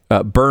mileage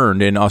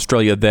burned in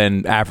Australia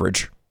than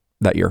average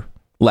that year.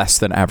 Less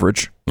than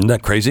average. Isn't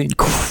that crazy?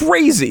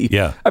 Crazy.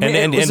 Yeah. I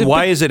mean, and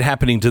why is it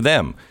happening to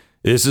them?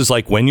 This is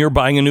like when you're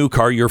buying a new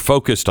car, you're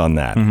focused on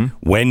that.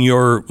 When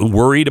you're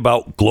worried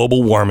about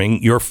global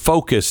warming, you're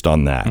focused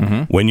on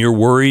that. When you're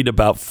worried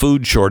about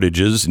food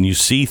shortages and you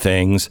see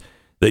things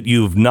that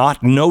you've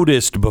not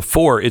noticed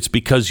before, it's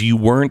because you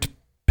weren't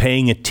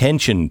paying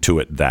attention to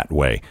it that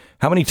way.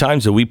 How many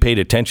times have we paid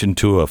attention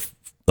to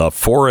a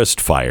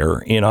forest fire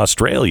in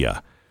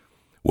Australia?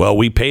 Well,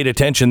 we paid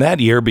attention that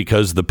year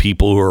because the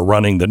people who are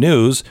running the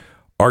news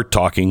are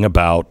talking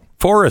about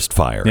forest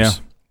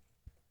fires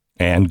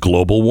and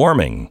global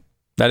warming.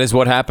 That is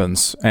what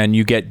happens. And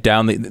you get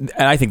down and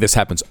I think this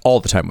happens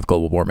all the time with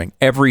global warming.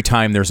 Every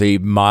time there's a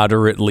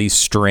moderately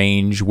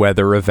strange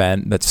weather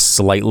event that's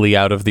slightly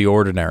out of the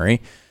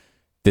ordinary,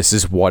 this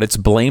is what it's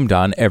blamed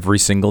on every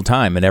single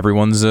time. And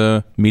everyone's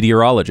a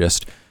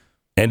meteorologist.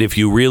 And if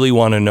you really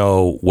want to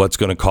know what's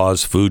going to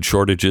cause food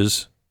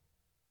shortages,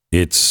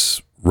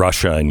 it's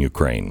Russia and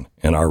Ukraine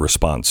and our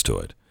response to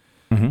it.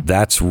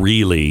 That's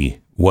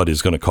really what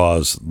is going to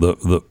cause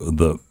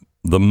the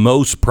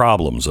most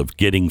problems of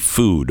getting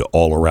food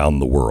all around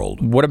the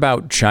world. What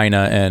about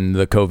China and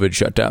the COVID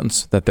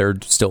shutdowns that they're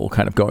still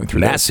kind of going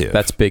through? Massive.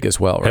 That's big as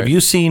well, right? Have you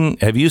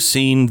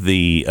seen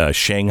the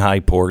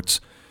Shanghai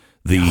ports?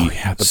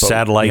 The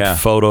satellite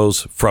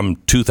photos from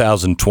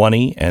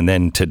 2020 and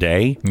then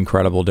today.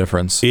 Incredible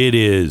difference.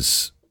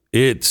 It's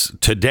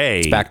today.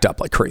 It's backed up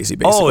like crazy,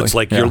 basically. Oh, it's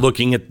like you're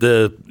looking at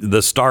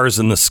the stars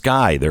in the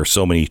sky. There are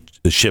so many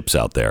ships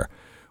out there.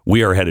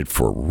 We are headed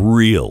for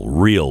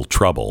real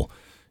trouble,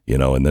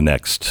 in the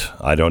next,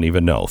 I don't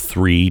even know,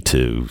 3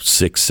 to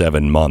 6,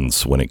 7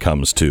 months when it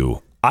comes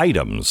to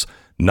items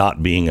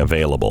not being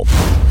available.